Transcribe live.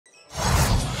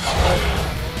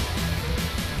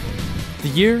The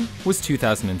year was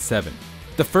 2007.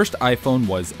 The first iPhone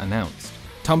was announced.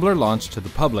 Tumblr launched to the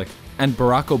public, and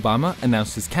Barack Obama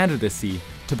announced his candidacy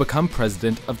to become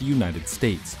President of the United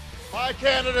States. My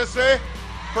candidacy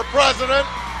for President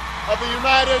of the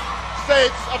United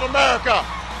States of America.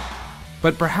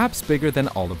 But perhaps bigger than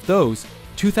all of those,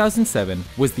 2007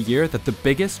 was the year that the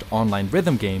biggest online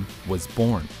rhythm game was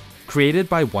born. Created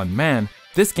by one man,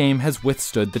 this game has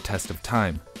withstood the test of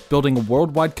time, building a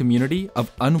worldwide community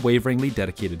of unwaveringly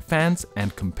dedicated fans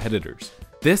and competitors.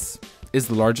 This is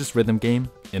the largest rhythm game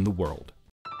in the world.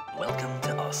 Welcome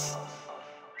to us.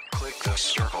 Click the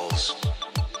circles.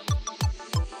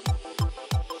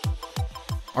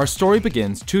 Our story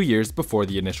begins 2 years before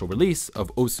the initial release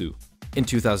of Osu. In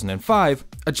 2005,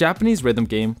 a Japanese rhythm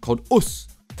game called Us,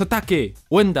 Tatake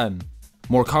Wendan,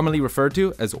 more commonly referred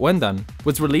to as Wendan,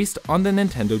 was released on the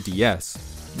Nintendo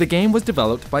DS. The game was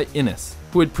developed by Innes,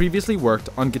 who had previously worked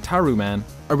on Gitaru Man,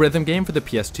 a rhythm game for the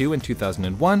PS2 in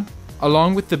 2001,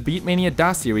 along with the Beatmania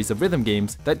Da series of rhythm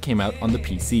games that came out on the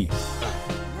PC.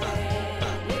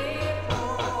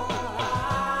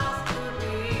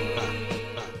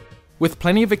 With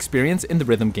plenty of experience in the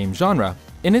rhythm game genre,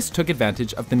 Innes took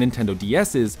advantage of the Nintendo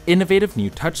DS's innovative new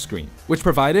touchscreen, which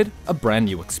provided a brand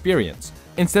new experience.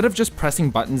 Instead of just pressing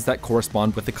buttons that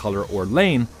correspond with the color or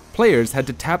lane, players had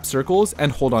to tap circles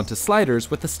and hold onto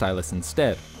sliders with the stylus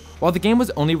instead. While the game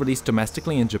was only released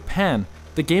domestically in Japan,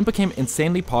 the game became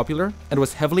insanely popular and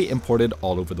was heavily imported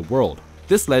all over the world.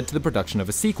 This led to the production of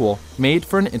a sequel made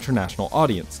for an international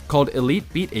audience called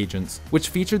Elite Beat Agents, which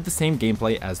featured the same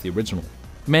gameplay as the original.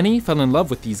 Many fell in love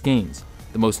with these games,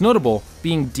 the most notable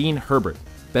being Dean Herbert,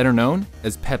 better known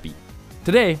as Peppy.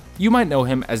 Today, you might know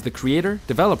him as the creator,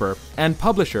 developer, and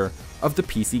publisher of the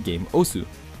PC game Osu.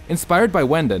 Inspired by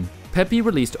Wendan, Peppy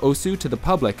released Osu to the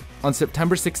public on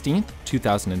September 16,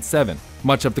 2007.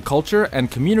 Much of the culture and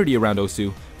community around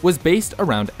Osu was based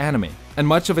around anime, and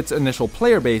much of its initial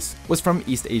player base was from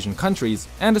East Asian countries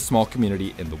and a small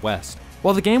community in the West.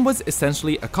 While the game was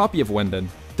essentially a copy of Wendan,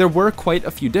 there were quite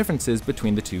a few differences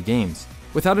between the two games.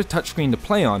 Without a touchscreen to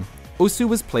play on, Osu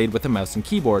was played with a mouse and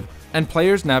keyboard, and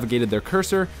players navigated their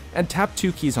cursor and tapped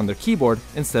two keys on their keyboard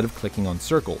instead of clicking on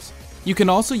circles. You can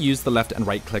also use the left and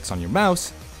right clicks on your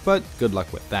mouse, but good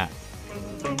luck with that.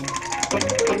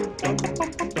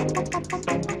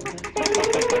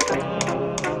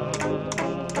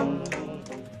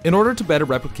 In order to better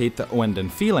replicate the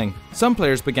Wendan feeling, some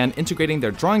players began integrating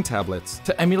their drawing tablets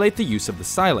to emulate the use of the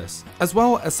stylus, as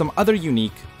well as some other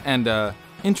unique and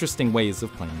interesting ways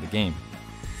of playing the game.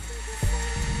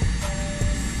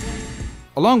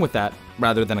 Along with that,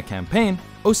 rather than a campaign,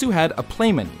 Osu had a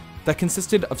play menu that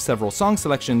consisted of several song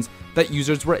selections that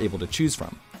users were able to choose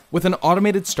from. With an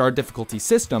automated star difficulty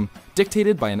system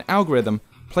dictated by an algorithm,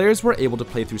 players were able to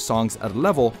play through songs at a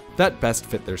level that best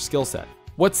fit their skill set.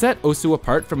 What set Osu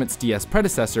apart from its DS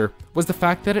predecessor was the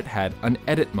fact that it had an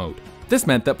edit mode. This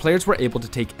meant that players were able to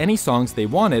take any songs they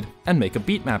wanted and make a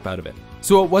beat map out of it.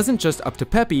 So it wasn't just up to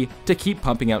Peppy to keep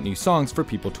pumping out new songs for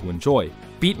people to enjoy.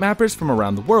 Beat mappers from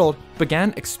around the world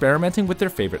began experimenting with their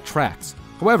favorite tracks.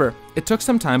 However, it took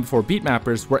some time before beat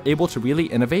mappers were able to really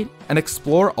innovate and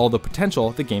explore all the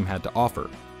potential the game had to offer.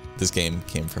 This game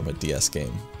came from a DS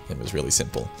game and was really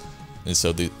simple. And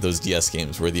so those DS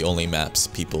games were the only maps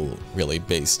people really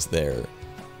based their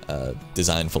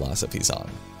design philosophies on.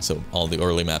 So all the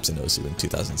early maps in Osu in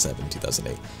 2007,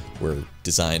 2008 were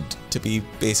designed to be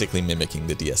basically mimicking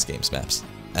the DS games maps.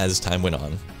 As time went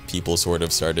on, people sort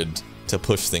of started to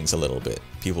push things a little bit.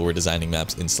 People were designing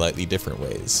maps in slightly different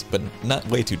ways, but not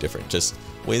way too different, just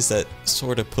ways that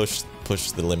sort of push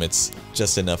the limits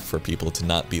just enough for people to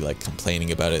not be like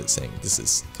complaining about it, saying this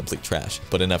is complete trash,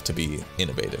 but enough to be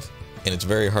innovative. And it's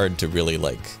very hard to really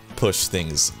like push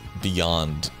things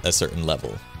beyond a certain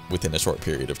level within a short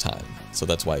period of time. So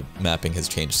that's why mapping has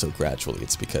changed so gradually.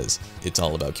 It's because it's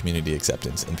all about community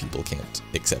acceptance and people can't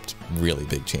accept really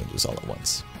big changes all at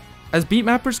once. As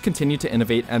beatmappers continued to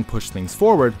innovate and push things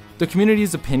forward, the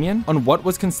community's opinion on what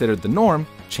was considered the norm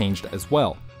changed as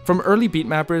well. From early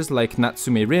beatmappers like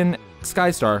Natsume Rin,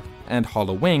 Skystar, and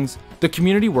Hollow Wings, the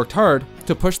community worked hard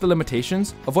to push the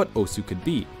limitations of what Osu could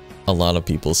be. A lot of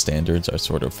people's standards are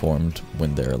sort of formed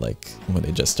when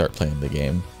they just start playing the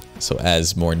game. So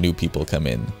as more new people come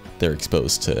in, they're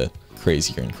exposed to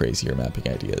crazier and crazier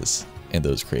mapping ideas. And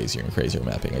those crazier and crazier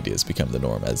mapping ideas become the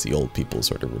norm as the old people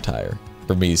sort of retire.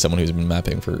 For me, someone who's been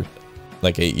mapping for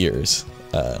like 8 years,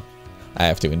 I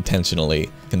have to intentionally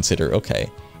consider, okay,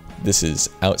 this is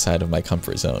outside of my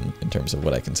comfort zone in terms of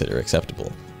what I consider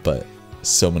acceptable. But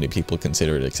so many people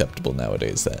consider it acceptable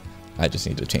nowadays that I just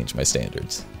need to change my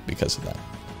standards because of that.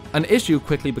 An issue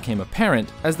quickly became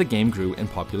apparent as the game grew in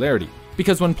popularity,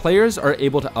 because when players are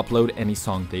able to upload any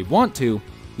song they want to,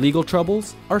 legal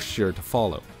troubles are sure to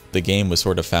follow. The game was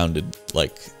sort of founded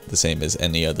like the same as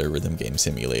any other rhythm game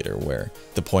simulator, where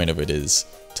the point of it is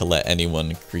to let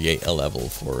anyone create a level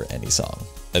for any song.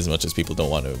 As much as people don't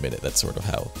want to admit it, that's sort of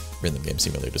how rhythm game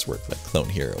simulators work, like Clone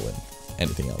Hero and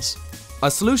anything else.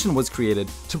 A solution was created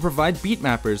to provide beat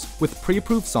mappers with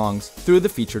pre-approved songs through the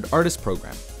Featured Artist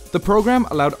program. The program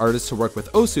allowed artists to work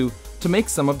with Osu to make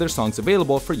some of their songs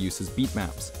available for use as beat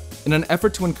maps. In an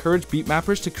effort to encourage beat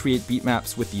mappers to create beat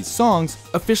maps with these songs,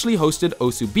 officially hosted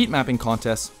Osu beat mapping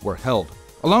contests were held.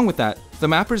 Along with that, the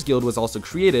Mappers Guild was also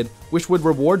created, which would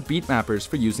reward beat mappers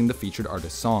for using the featured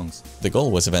artist songs. The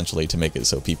goal was eventually to make it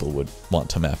so people would want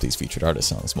to map these featured artist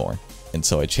songs more. And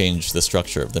so I changed the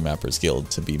structure of the Mappers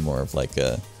Guild to be more of like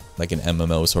an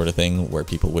MMO sort of thing, where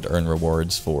people would earn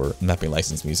rewards for mapping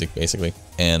licensed music, basically.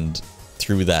 And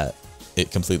through that,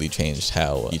 it completely changed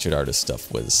how featured artist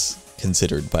stuff was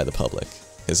considered by the public.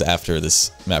 Because after this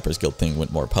Mappers Guild thing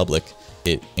went more public,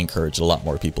 it encouraged a lot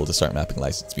more people to start mapping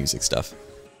licensed music stuff.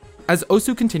 As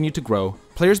Osu continued to grow,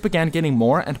 players began getting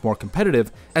more and more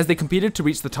competitive as they competed to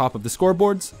reach the top of the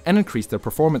scoreboards and increase their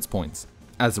performance points.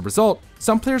 As a result,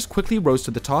 some players quickly rose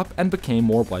to the top and became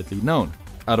more widely known.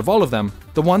 Out of all of them,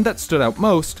 the one that stood out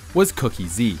most was Cookie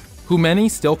Z, who many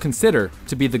still consider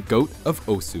to be the GOAT of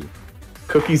Osu.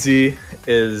 Cookie Z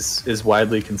is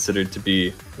widely considered to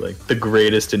be like the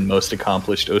greatest and most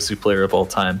accomplished Osu player of all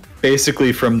time.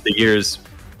 Basically from the years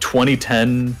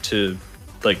 2010 to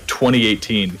like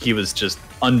 2018, he was just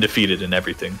undefeated in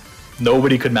everything.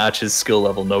 Nobody could match his skill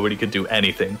level. Nobody could do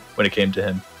anything when it came to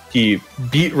him. He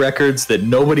beat records that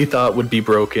nobody thought would be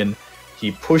broken.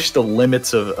 He pushed the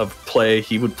limits of play.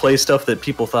 He would play stuff that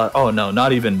people thought, oh no,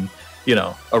 not even,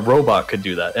 a robot could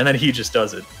do that. And then he just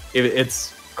does it.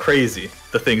 It's crazy,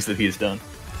 the things that he's done.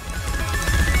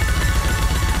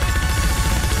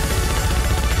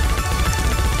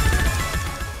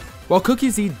 While Cookie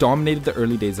Z dominated the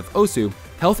early days of Osu,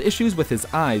 health issues with his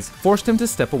eyes forced him to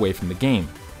step away from the game.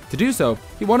 To do so,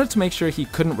 he wanted to make sure he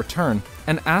couldn't return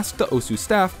and asked the Osu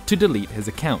staff to delete his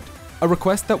account, a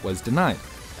request that was denied.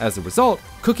 As a result,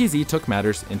 Cookie Z took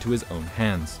matters into his own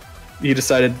hands. He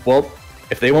decided, well,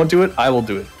 if they won't do it, I will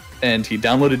do it. And he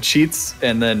downloaded cheats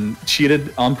and then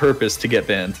cheated on purpose to get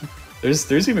banned.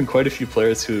 There's even quite a few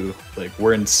players who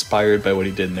were inspired by what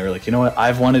he did, and they were like, you know what,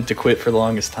 I've wanted to quit for the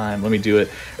longest time, let me do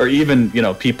it. Or even,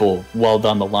 people well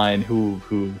down the line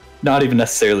who not even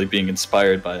necessarily being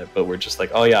inspired by it, but were just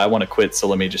like, oh yeah, I want to quit, so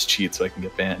let me just cheat so I can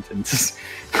get banned. And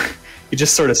he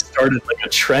just sort of started like a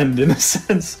trend in a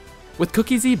sense. With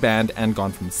Cookie Z banned and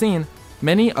gone from the scene,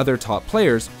 many other top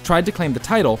players tried to claim the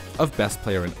title of best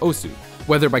player in Osu,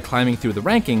 whether by climbing through the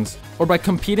rankings or by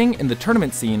competing in the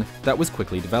tournament scene that was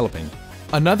quickly developing.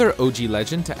 Another OG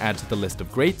legend to add to the list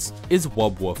of greats is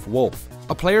Wolf,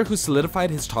 a player who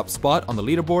solidified his top spot on the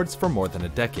leaderboards for more than a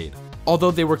decade.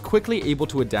 Although they were quickly able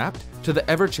to adapt to the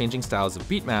ever-changing styles of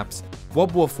beatmaps,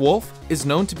 Wolf is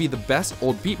known to be the best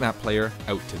old beatmap player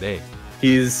out today.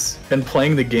 He's been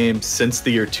playing the game since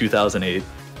the year 2008.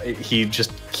 He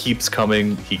just keeps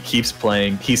coming, he keeps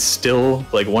playing. He's still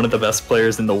one of the best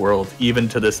players in the world, even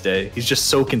to this day. He's just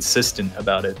so consistent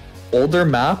about it. Older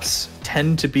maps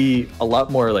tend to be a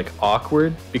lot more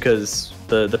awkward because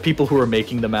the people who were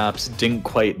making the maps didn't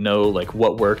quite know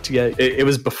what worked yet. It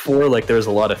was before there was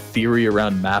a lot of theory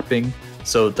around mapping.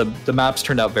 So the maps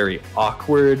turned out very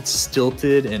awkward,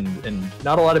 stilted, and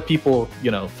not a lot of people,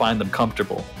 find them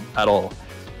comfortable at all.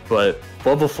 But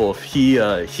Wolf, he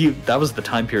that was the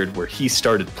time period where he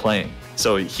started playing.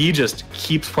 So he just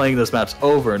keeps playing those maps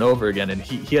over and over again, and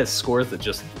he has scores that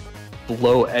just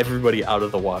blow everybody out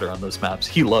of the water on those maps.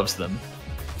 He loves them.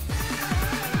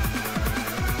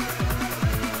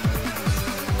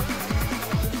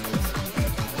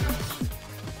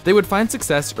 They would find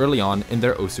success early on in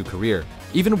their Osu career,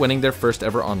 even winning their first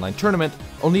ever online tournament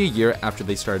only a year after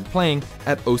they started playing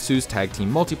at Osu's tag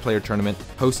team multiplayer tournament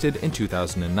hosted in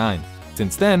 2009.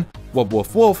 Since then,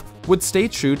 Wolf would stay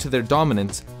true to their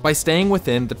dominance by staying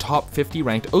within the top 50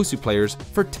 ranked Osu players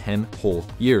for 10 whole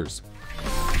years.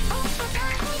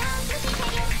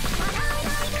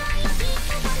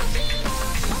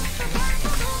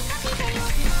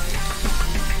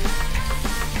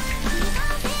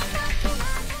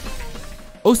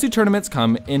 Osu tournaments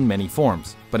come in many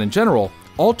forms, but in general,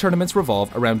 all tournaments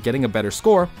revolve around getting a better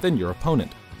score than your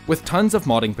opponent. With tons of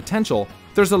modding potential,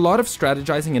 there's a lot of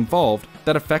strategizing involved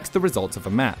that affects the results of a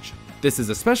match. This is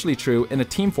especially true in a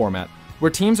team format,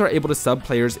 where teams are able to sub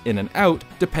players in and out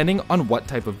depending on what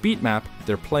type of beat map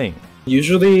they're playing.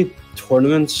 Usually,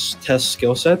 tournaments test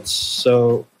skill sets,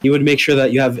 so you would make sure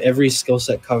that you have every skill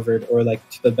set covered, or like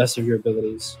to the best of your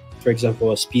abilities. For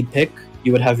example, a speed pick,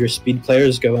 you would have your speed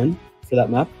players go in for that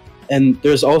map. And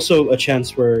there's also a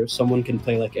chance where someone can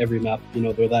play like every map, you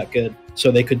know, they're that good,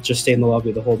 so they could just stay in the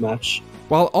lobby the whole match.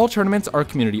 While all tournaments are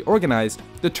community organized,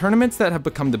 the tournaments that have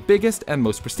become the biggest and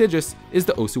most prestigious is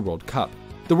the OSU World Cup.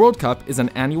 The World Cup is an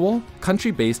annual,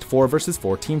 country-based 4 versus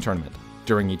 4 team tournament.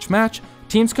 During each match,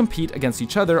 teams compete against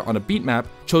each other on a beat map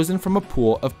chosen from a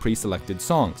pool of pre-selected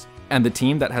songs, and the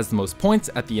team that has the most points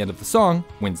at the end of the song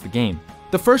wins the game.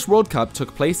 The first World Cup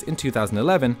took place in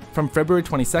 2011 from February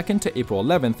 22nd to April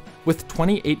 11th, with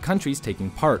 28 countries taking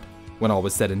part. When all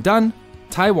was said and done,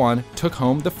 Taiwan took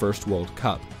home the first World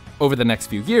Cup. Over the next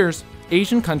few years,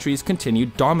 Asian countries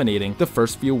continued dominating the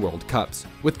first few World Cups,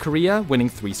 with Korea winning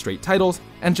 3 straight titles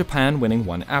and Japan winning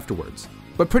 1 afterwards.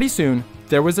 But pretty soon,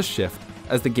 there was a shift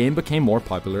as the game became more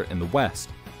popular in the West.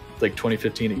 Like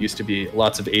 2015, it used to be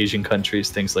lots of Asian countries,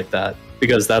 things like that,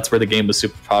 because that's where the game was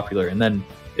super popular. And then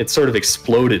it sort of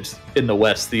exploded in the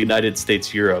West, the United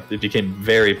States, Europe. It became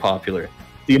very popular.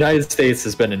 The United States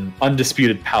has been an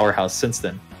undisputed powerhouse since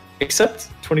then, except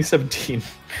 2017,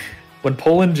 when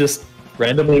Poland just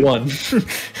randomly won.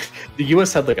 The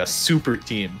US had like a super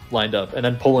team lined up, and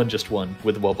then Poland just won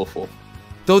with Wobblewolf.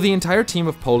 Though the entire team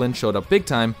of Poland showed up big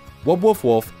time,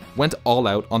 Wobblewolf went all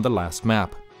out on the last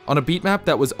map. On a beat map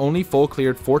that was only full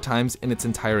cleared 4 times in its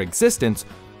entire existence,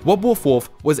 Wobblewolf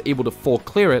was able to full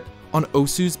clear it on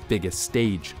OSU's biggest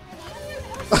stage.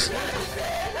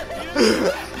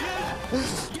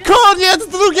 Koniec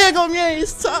drugiego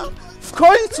miejsca! W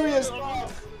końcu jest...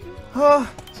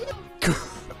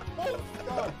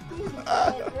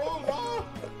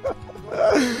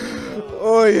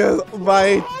 Oh yes,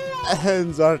 my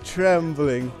hands are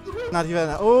trembling. Not even...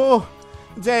 Oh,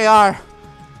 they are...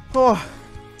 Oh,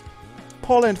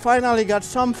 Poland finally got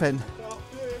something.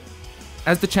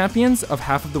 As the champions of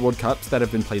half of the World Cups that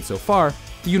have been played so far,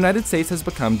 the United States has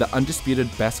become the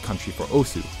undisputed best country for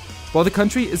OSU. While the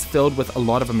country is filled with a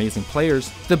lot of amazing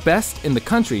players, the best in the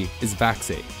country is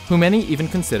Vaxei, who many even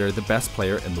consider the best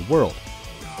player in the world.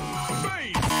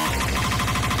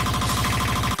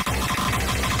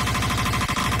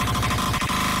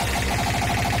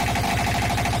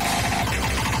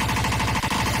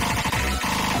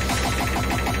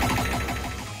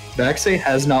 Vaxei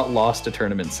has not lost a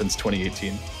tournament since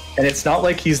 2018. And it's not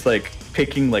like he's like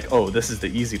picking like, oh, this is the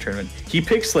easy tournament. He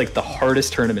picks like the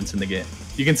hardest tournaments in the game.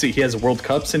 You can see he has World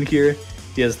Cups in here.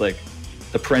 He has like,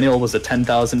 the perennial was a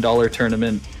 $10,000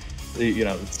 tournament. You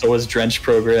know, so was Drench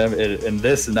program and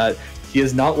this and that. He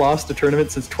has not lost a tournament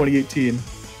since 2018.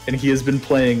 And he has been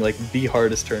playing like the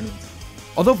hardest tournaments.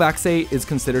 Although Vaxei is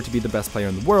considered to be the best player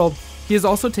in the world, he is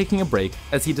also taking a break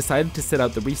as he decided to sit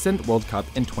out the recent World Cup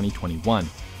in 2021.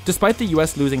 Despite the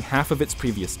US losing half of its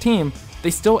previous team,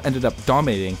 they still ended up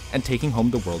dominating and taking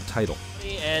home the world title.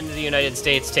 And the United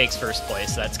States takes first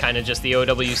place. That's kind of just the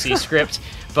OWC script,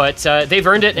 but they've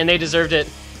earned it and they deserved it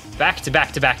back to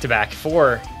back to back to back,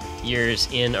 4 years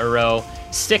in a row,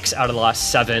 6 out of the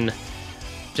last 7.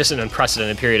 Just an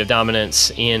unprecedented period of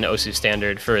dominance in OSU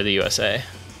standard for the USA.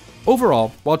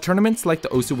 Overall, while tournaments like the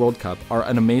OSU World Cup are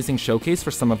an amazing showcase for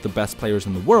some of the best players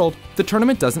in the world, the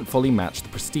tournament doesn't fully match the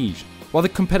prestige. While the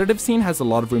competitive scene has a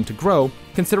lot of room to grow,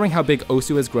 considering how big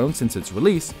OSU has grown since its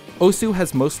release, OSU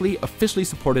has mostly officially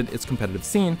supported its competitive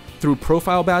scene through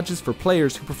profile badges for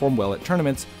players who perform well at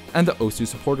tournaments and the OSU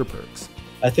supporter perks.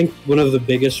 I think one of the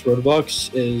biggest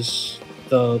roadblocks is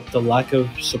the lack of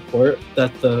support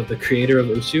that the creator of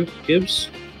OSU gives.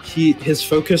 His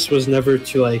focus was never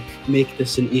to like make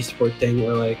this an esport thing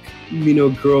or like, you know,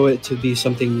 grow it to be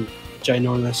something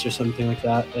ginormous or something like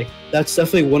that. Like, that's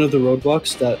definitely one of the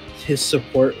roadblocks, that his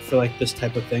support for like this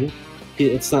type of thing,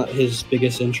 it's not his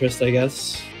biggest interest, I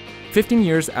guess. 15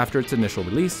 years after its initial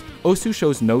release, OSU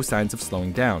shows no signs of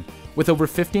slowing down, with over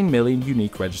 15 million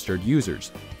unique registered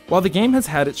users. While the game has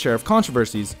had its share of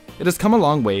controversies, it has come a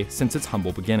long way since its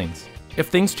humble beginnings. If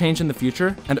things change in the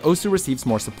future and OSU receives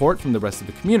more support from the rest of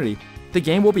the community, the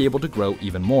game will be able to grow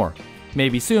even more.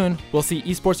 Maybe soon, we'll see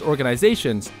esports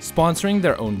organizations sponsoring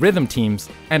their own rhythm teams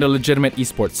and a legitimate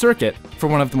esports circuit for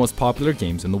one of the most popular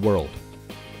games in the world.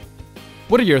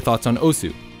 What are your thoughts on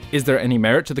OSU? Is there any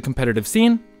merit to the competitive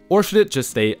scene, or should it just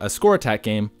stay a score attack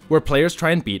game where players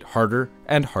try and beat harder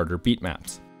and harder beat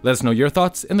maps? Let us know your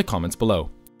thoughts in the comments below.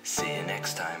 See you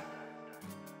next time.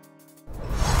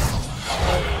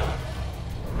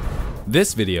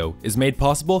 This video is made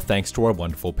possible thanks to our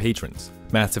wonderful patrons.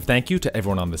 Massive thank you to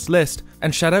everyone on this list,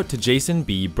 and shout out to Jason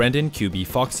B, Brendan QB,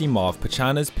 Foxy Mauve,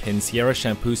 Pachanas, Pin, Sierra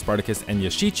Shampoo, Spartacus, and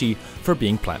Yashichi for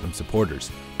being Platinum supporters.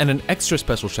 And an extra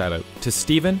special shout out to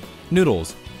Steven,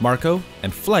 Noodles, Marco,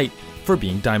 and Flight for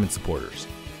being Diamond supporters.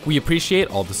 We appreciate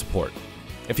all the support.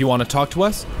 If you want to talk to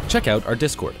us, check out our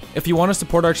Discord. If you want to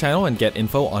support our channel and get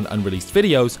info on unreleased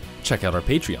videos, check out our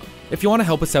Patreon. If you want to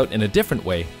help us out in a different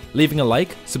way, leaving a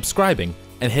like, subscribing,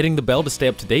 and hitting the bell to stay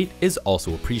up to date is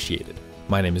also appreciated.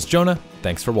 My name is Jonah,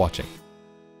 thanks for watching.